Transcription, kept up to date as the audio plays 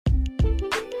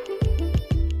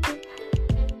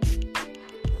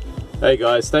Hey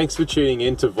guys, thanks for tuning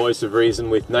in to Voice of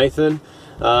Reason with Nathan.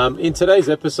 In today's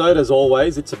episode, as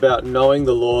always, it's about knowing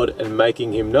the Lord and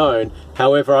making Him known.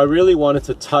 However, I really wanted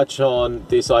to touch on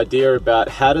this idea about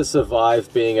how to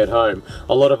survive being at home.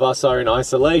 A lot of us are in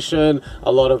isolation.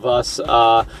 A lot of us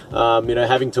are,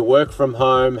 having to work from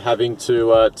home, having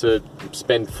to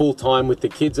spend full time with the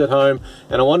kids at home.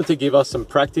 And I wanted to give us some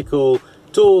practical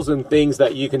tools and things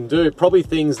that you can do, probably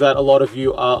things that a lot of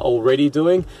you are already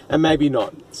doing and maybe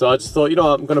not. So I just thought,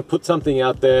 I'm going to put something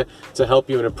out there to help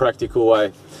you in a practical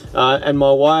way. And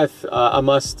my wife, I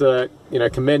must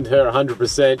commend her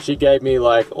 100%. She gave me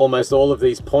like almost all of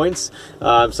these points.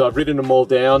 So I've written them all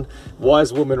down.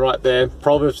 Wise woman right there,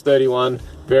 Proverbs 31,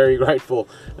 very grateful.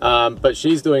 But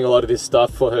she's doing a lot of this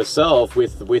stuff for herself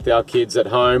with our kids at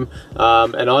home.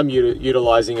 And I'm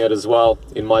utilizing it as well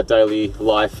in my daily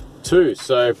life too.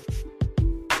 So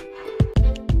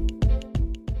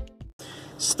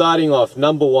starting off,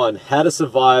 number one, how to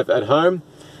survive at home.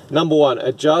 Number one,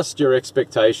 adjust your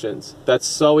expectations. That's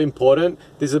so important.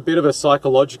 This is a bit of a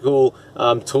psychological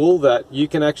tool that you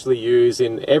can actually use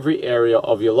in every area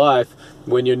of your life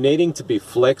when you're needing to be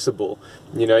flexible.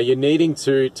 You're needing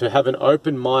to have an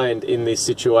open mind in this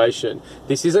situation.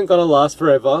 This isn't going to last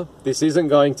forever. This isn't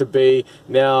going to be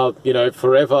now,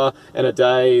 forever and a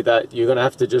day that you're going to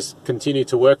have to just continue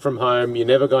to work from home. You're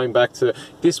never going back to,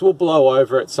 this will blow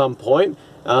over at some point.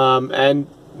 And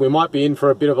we might be in for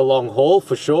a bit of a long haul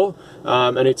for sure,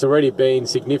 and it's already been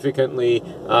significantly,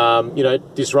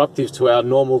 disruptive to our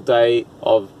normal way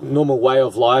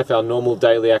of life, our normal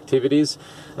daily activities.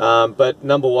 But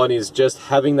number one is just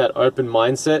having that open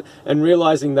mindset and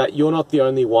realizing that you're not the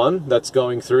only one that's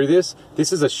going through this.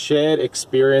 This is a shared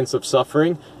experience of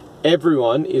suffering.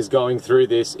 Everyone is going through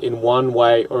this in one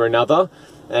way or another,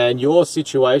 and your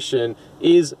situation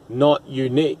is not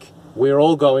unique. We're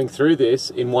all going through this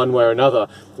in one way or another.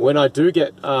 When I do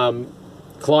get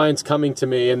clients coming to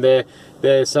me and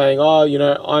they're saying,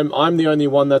 I'm the only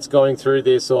one that's going through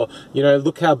this, or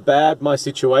look how bad my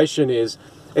situation is.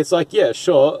 It's like, yeah,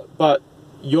 sure, but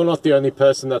you're not the only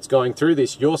person that's going through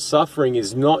this. Your suffering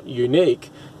is not unique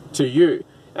to you.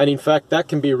 And in fact, that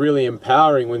can be really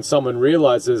empowering when someone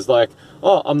realizes like,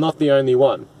 oh, I'm not the only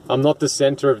one. I'm not the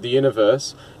center of the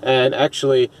universe. And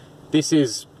actually, this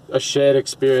is a shared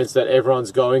experience that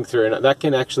everyone's going through, and that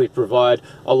can actually provide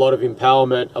a lot of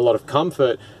empowerment, a lot of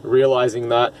comfort, realizing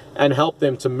that, and help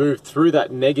them to move through that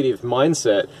negative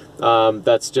mindset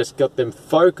that's just got them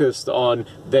focused on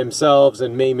themselves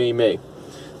and me.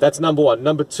 That's number one.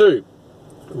 Number two,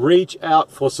 reach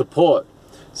out for support.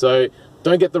 So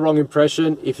don't get the wrong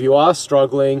impression. If you are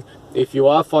struggling, if you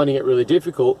are finding it really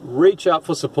difficult, reach out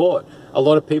for support. A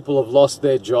lot of people have lost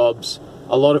their jobs.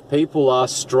 A lot of people are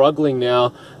struggling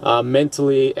now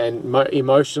mentally and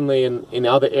emotionally and in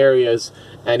other areas,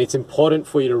 and it's important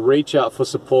for you to reach out for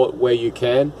support where you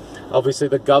can. Obviously,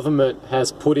 the government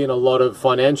has put in a lot of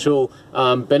financial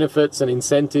benefits and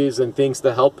incentives and things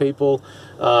to help people,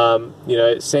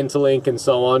 Centrelink and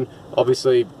so on.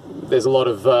 Obviously, there's a lot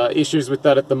of issues with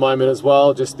that at the moment as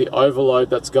well, just the overload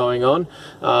that's going on.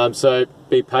 So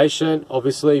be patient,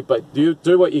 obviously, but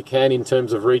do what you can in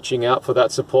terms of reaching out for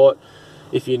that support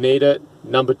if you need it.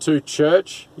 Number two,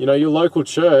 church. Your local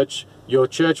church, your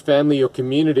church family, your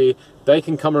community, they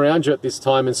can come around you at this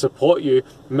time and support you.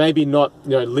 Maybe not,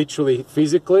 literally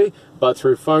physically, but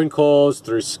through phone calls,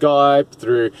 through Skype,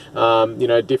 through,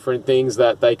 different things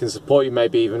that they can support you,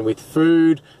 maybe even with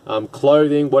food,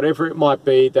 clothing, whatever it might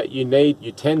be that you need,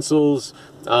 utensils,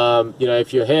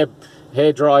 if your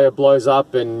hair dryer blows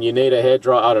up and you need a hair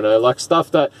dryer, I don't know, like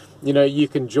stuff that, you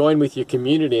can join with your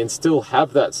community and still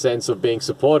have that sense of being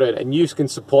supported, and you can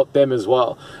support them as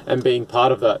well and being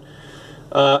part of that.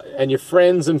 And your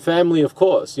friends and family, of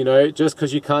course, just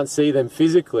because you can't see them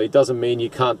physically doesn't mean you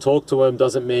can't talk to them,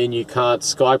 doesn't mean you can't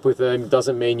Skype with them,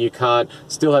 doesn't mean you can't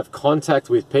still have contact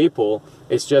with people.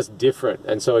 It's just different.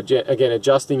 And so again,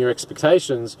 adjusting your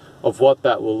expectations of what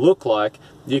that will look like,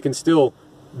 you can still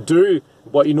do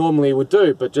what you normally would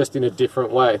do, but just in a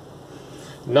different way.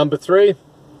 Number three,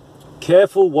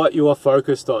 careful what you are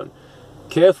focused on.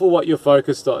 Careful what you're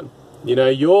focused on.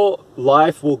 Your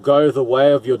life will go the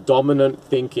way of your dominant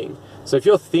thinking. So if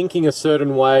you're thinking a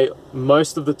certain way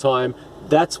most of the time,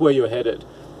 that's where you're headed.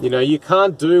 You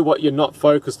can't do what you're not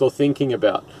focused or thinking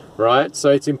about, right?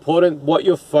 So it's important what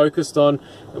you're focused on,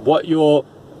 what you're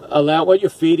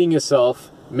feeding yourself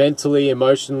mentally,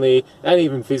 emotionally, and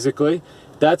even physically.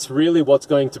 that's really what's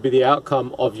going to be the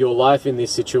outcome of your life in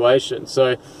this situation.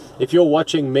 So if you're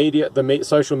watching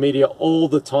social media all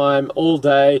the time, all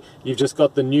day, you've just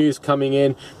got the news coming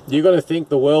in, you're going to think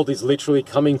the world is literally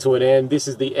coming to an end. This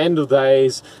is the end of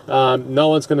days. No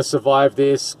one's going to survive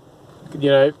this. You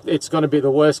know, it's going to be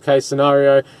the worst case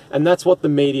scenario. And that's what the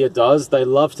media does. They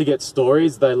love to get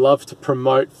stories. They love to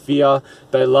promote fear.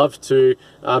 They love to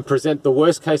present the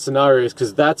worst case scenarios,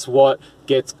 because that's what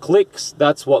gets clicks.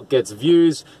 That's what gets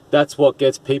views. That's what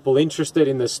gets people interested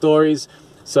in the stories.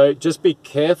 So just be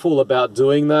careful about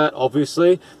doing that,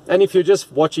 obviously. And if you're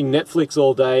just watching Netflix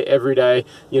all day, every day,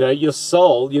 you know, your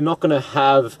soul, you're not going to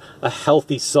have a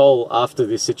healthy soul after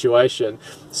this situation.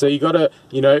 So you got to,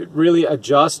 you know, really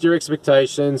adjust your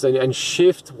expectations and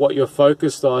shift what you're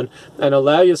focused on, and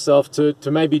allow yourself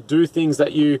to maybe do things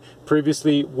that you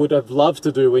previously would have loved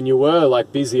to do when you were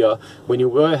like busier, when you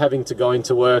were having to go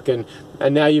into work, and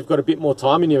now you've got a bit more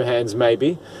time in your hands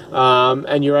maybe,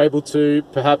 and you're able to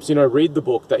perhaps, you know, read the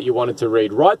book that you wanted to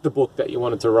read, write the book that you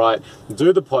wanted to write,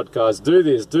 do the podcast, do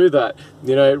this, do that,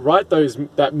 you know, write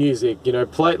that music, you know,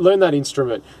 learn that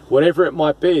instrument, whatever it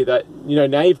might be, that, you know,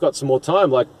 now you've got some more time.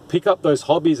 Like, pick up those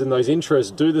hobbies and those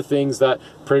interests, do the things that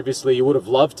previously you would have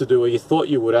loved to do or you thought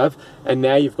you would have, and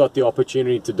now you've got the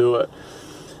opportunity to do it.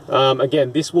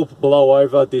 Again, this will blow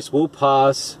over, this will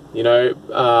pass, you know,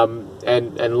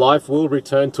 and life will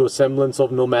return to a semblance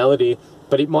of normality,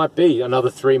 but it might be another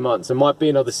 3 months, it might be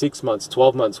another 6 months,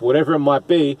 12 months, whatever it might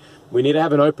be. We need to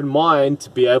have an open mind to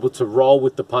be able to roll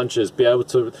with the punches, be able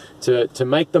to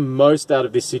make the most out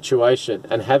of this situation,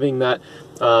 and having that,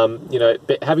 you know,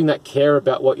 having that care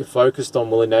about what you're focused on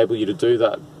will enable you to do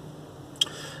that.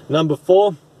 Number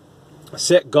 4,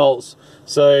 set goals.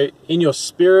 So in your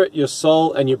spirit, your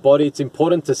soul, and your body, it's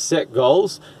important to set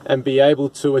goals and be able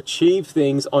to achieve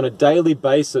things on a daily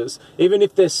basis, even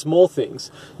if they're small things.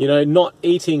 You know, not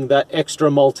eating that extra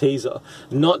Malteser,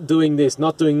 not doing this,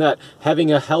 not doing that,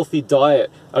 having a healthy diet,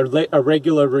 a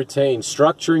regular routine,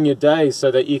 structuring your day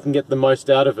so that you can get the most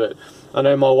out of it. I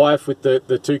know my wife with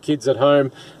the 2 kids at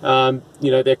home,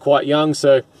 you know, they're quite young,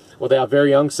 so, well, they are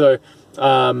very young, so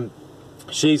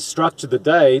she's structured the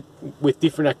day with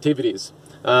different activities.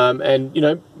 And, you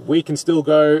know, we can still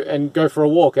go for a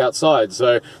walk outside.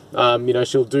 So, you know,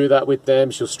 she'll do that with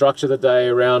them. She'll structure the day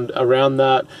around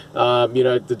that, you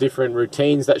know, the different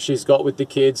routines that she's got with the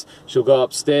kids. She'll go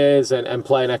upstairs and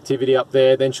play an activity up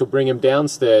there. Then she'll bring them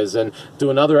downstairs and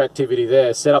do another activity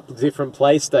there, set up different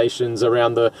playstations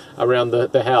around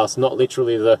the house, not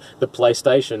literally the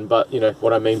PlayStation, but, you know,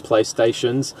 what I mean,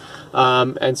 playstations.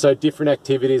 And so different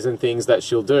activities and things that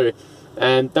she'll do.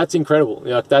 And that's incredible.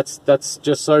 You know, that's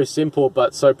just so simple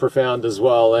but so profound as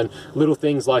well. And little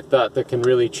things like that can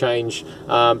really change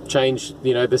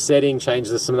you know, the setting, change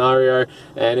the scenario,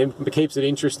 and it keeps it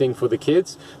interesting for the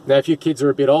kids. Now, if your kids are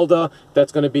a bit older,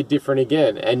 that's going to be different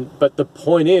again. But the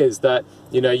point is that,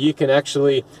 you know, you can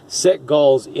actually set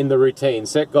goals in the routine,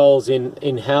 set goals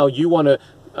in how you want to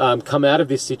come out of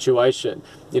this situation.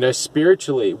 You know,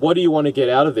 spiritually, what do you want to get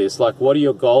out of this? Like, what are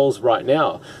your goals right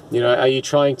now? You know, are you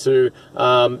trying to,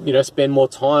 you know, spend more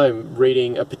time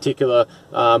reading a particular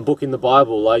book in the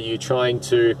Bible? Are you trying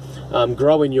to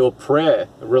grow in your prayer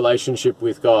relationship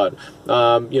with God?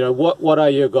 You know, what are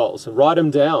your goals? Write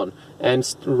them down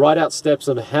and write out steps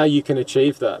on how you can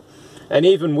achieve that. And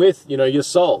even with, you know, your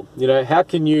soul, you know, how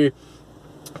can you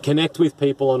connect with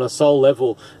people on a soul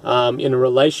level, in a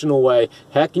relational way?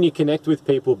 How can you connect with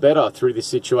people better through this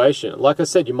situation? Like I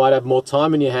said, you might have more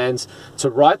time in your hands to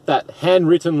write that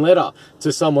handwritten letter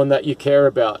to someone that you care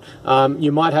about.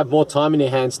 You might have more time in your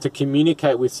hands to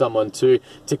communicate with someone, to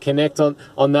connect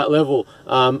on that level,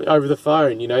 over the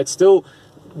phone. You know, it's still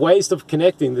ways of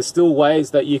connecting. There's still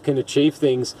ways that you can achieve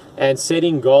things, and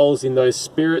setting goals in those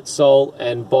spirit, soul,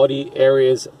 and body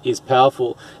areas is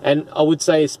powerful. And I would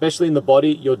say, especially in the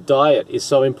body, your diet is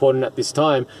so important at this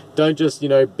time. Don't just, you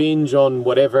know, binge on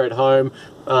whatever at home.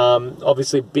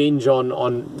 Obviously binge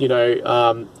on you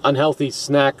know, unhealthy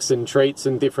snacks and treats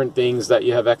and different things that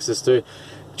you have access to.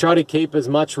 Try to keep as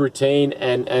much routine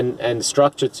and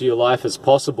structure to your life as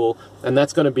possible, and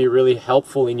that's going to be really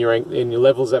helpful in your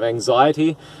levels of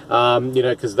anxiety, you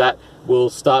know, because that will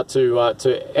start to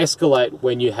escalate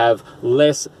when you have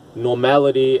less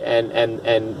normality and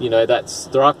you know, that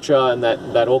structure and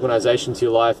that organization to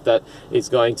your life that is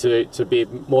going to be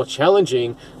more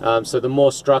challenging. So the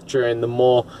more structure and the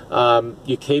more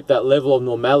you keep that level of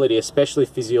normality, especially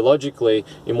physiologically,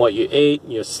 in what you eat,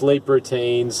 your sleep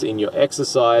routines, in your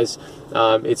exercise,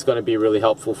 it's going to be really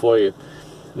helpful for you.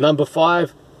 Number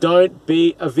 5, don't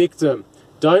be a victim.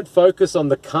 Don't focus on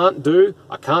the can't do.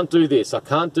 I can't do this, I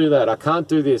can't do that, I can't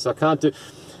do this, I can't do.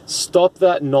 Stop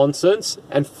that nonsense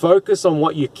and focus on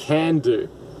what you can do.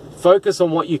 Focus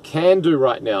on what you can do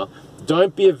right now.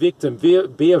 Don't be a victim, be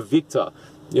a victor.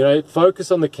 You know,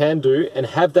 focus on the can do and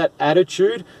have that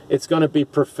attitude. It's going to be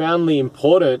profoundly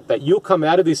important that you'll come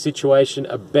out of this situation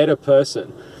a better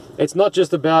person. It's not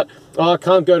just about, oh, I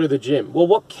can't go to the gym. Well,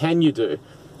 what can you do?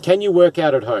 Can you work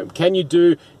out at home? Can you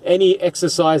do any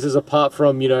exercises apart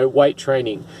from, you know, weight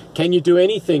training? Can you do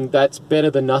anything that's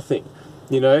better than nothing?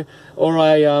 You know, or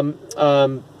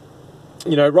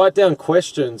you know, write down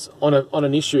questions on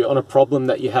an issue, on a problem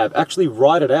that you have. Actually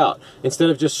write it out instead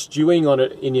of just stewing on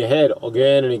it in your head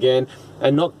again and again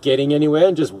and not getting anywhere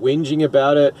and just whinging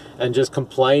about it and just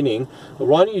complaining.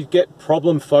 Why don't you get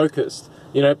problem focused?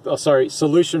 You know,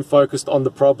 solution focused on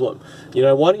the problem. You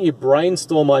know, why don't you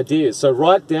brainstorm ideas? So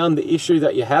write down the issue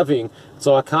that you're having.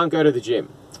 So I can't go to the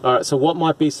gym. All right, so what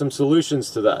might be some solutions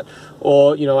to that?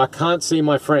 Or, you know, I can't see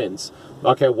my friends.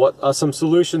 Okay, what are some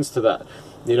solutions to that?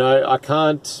 You know, I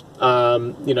can't,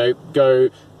 you know, go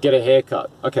get a haircut.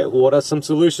 Okay, well, what are some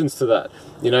solutions to that?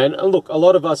 You know, and look, a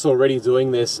lot of us are already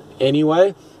doing this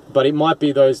anyway, but it might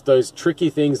be those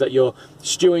tricky things that you're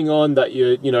stewing on, that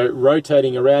you're, you know,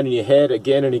 rotating around in your head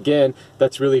again and again,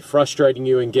 that's really frustrating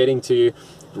you and getting to you.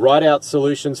 Write out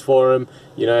solutions for them,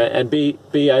 you know, and be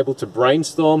able to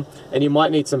brainstorm. And you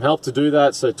might need some help to do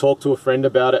that, so talk to a friend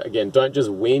about it. Again, don't just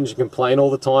whinge and complain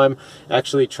all the time.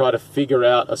 Actually try to figure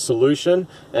out a solution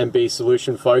and be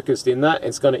solution focused in that.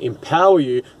 It's going to empower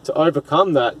you to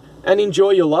overcome that and enjoy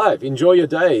your life, enjoy your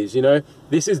days. You know,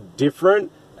 this is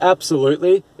different,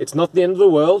 absolutely. It's not the end of the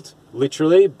world,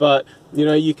 literally, but you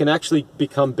know, you can actually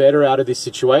become better out of this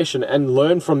situation and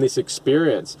learn from this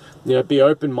experience. You know, be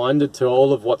open-minded to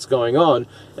all of what's going on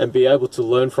and be able to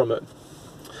learn from it.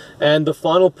 And the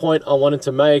final point I wanted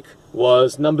to make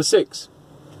was number 6.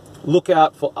 Look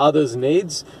out for others'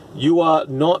 needs. You are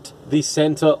not the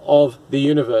center of the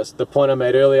universe. The point I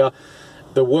made earlier,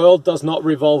 the world does not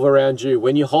revolve around you.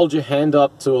 When you hold your hand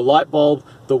up to a light bulb,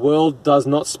 the world does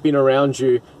not spin around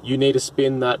you. You need to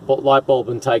spin that light bulb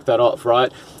and take that off,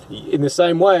 right? In the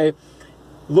same way,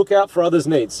 look out for others'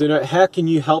 needs. So, you know, how can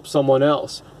you help someone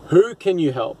else? Who can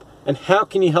you help? And how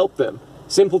can you help them?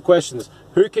 Simple questions.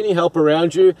 Who can you help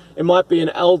around you? It might be an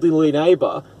elderly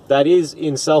neighbor that is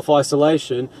in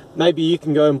self-isolation. Maybe you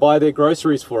can go and buy their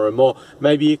groceries for them, or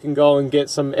maybe you can go and get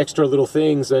some extra little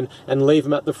things and leave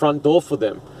them at the front door for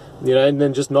them. You know, and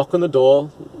then just knock on the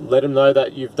door, let them know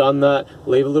that you've done that,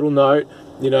 leave a little note,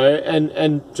 you know,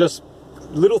 and just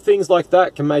little things like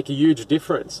that can make a huge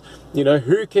difference. You know,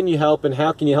 who can you help and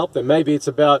how can you help them? Maybe it's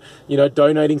about, you know,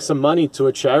 donating some money to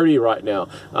a charity right now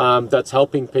that's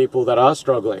helping people that are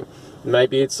struggling.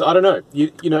 Maybe it's, I don't know,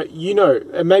 you know,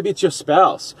 and maybe it's your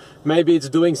spouse. Maybe it's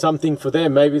doing something for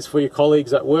them. Maybe it's for your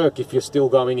colleagues at work if you're still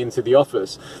going into the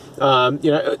office.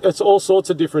 You know, it's all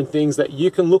sorts of different things that you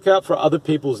can look out for other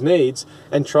people's needs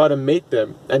and try to meet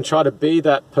them and try to be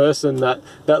that person that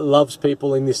loves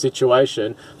people in this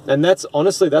situation. And that's,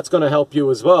 honestly, that's going to help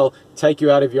you as well, take you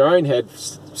out of your own head,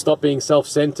 stop being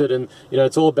self-centered and, you know,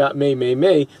 it's all about me, me,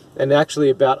 me, and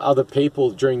actually about other people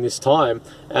during this time.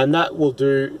 And that will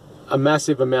do a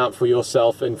massive amount for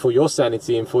yourself and for your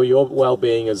sanity and for your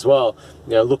well-being as well,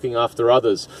 you know, looking after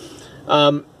others.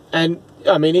 And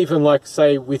I mean, even like,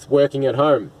 say, with working at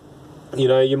home, you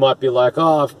know, you might be like,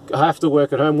 oh, I have to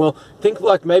work at home. Well, think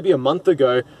like maybe a month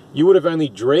ago, you would have only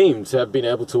dreamed to have been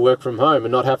able to work from home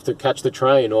and not have to catch the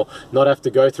train or not have to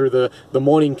go through the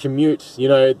morning commute, you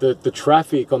know, the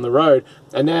traffic on the road.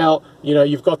 And now, you know,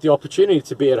 you've got the opportunity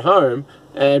to be at home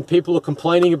and people are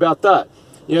complaining about that.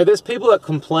 You know, there's people that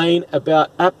complain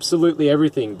about absolutely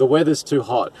everything. The weather's too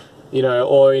hot, you know,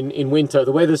 or in winter,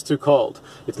 the weather's too cold.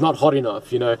 It's not hot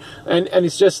enough, you know. And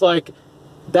it's just like,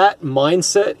 that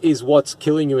mindset is what's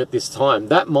killing you at this time.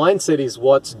 That mindset is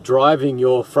what's driving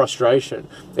your frustration.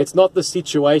 It's not the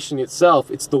situation itself.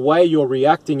 It's the way you're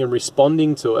reacting and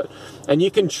responding to it. And you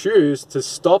can choose to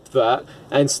stop that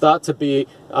and start to be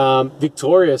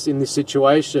victorious in this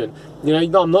situation. You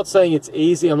know, I'm not saying it's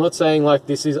easy. I'm not saying like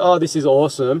this is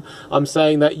awesome. I'm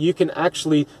saying that you can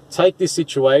actually take this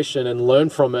situation and learn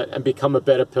from it and become a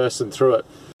better person through it.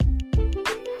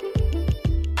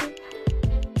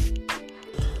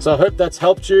 So I hope that's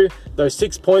helped you. Those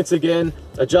 6 points again: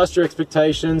 adjust your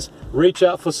expectations, reach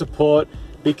out for support,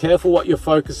 be careful what you're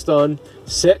focused on,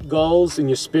 set goals in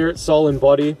your spirit, soul, and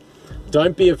body,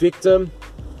 don't be a victim,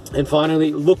 and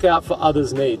finally, look out for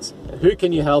others' needs. Who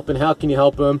can you help and how can you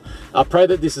help them? I pray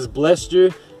that this has blessed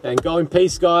you, and go in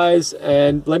peace, guys,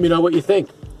 and let me know what you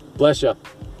think. Bless you.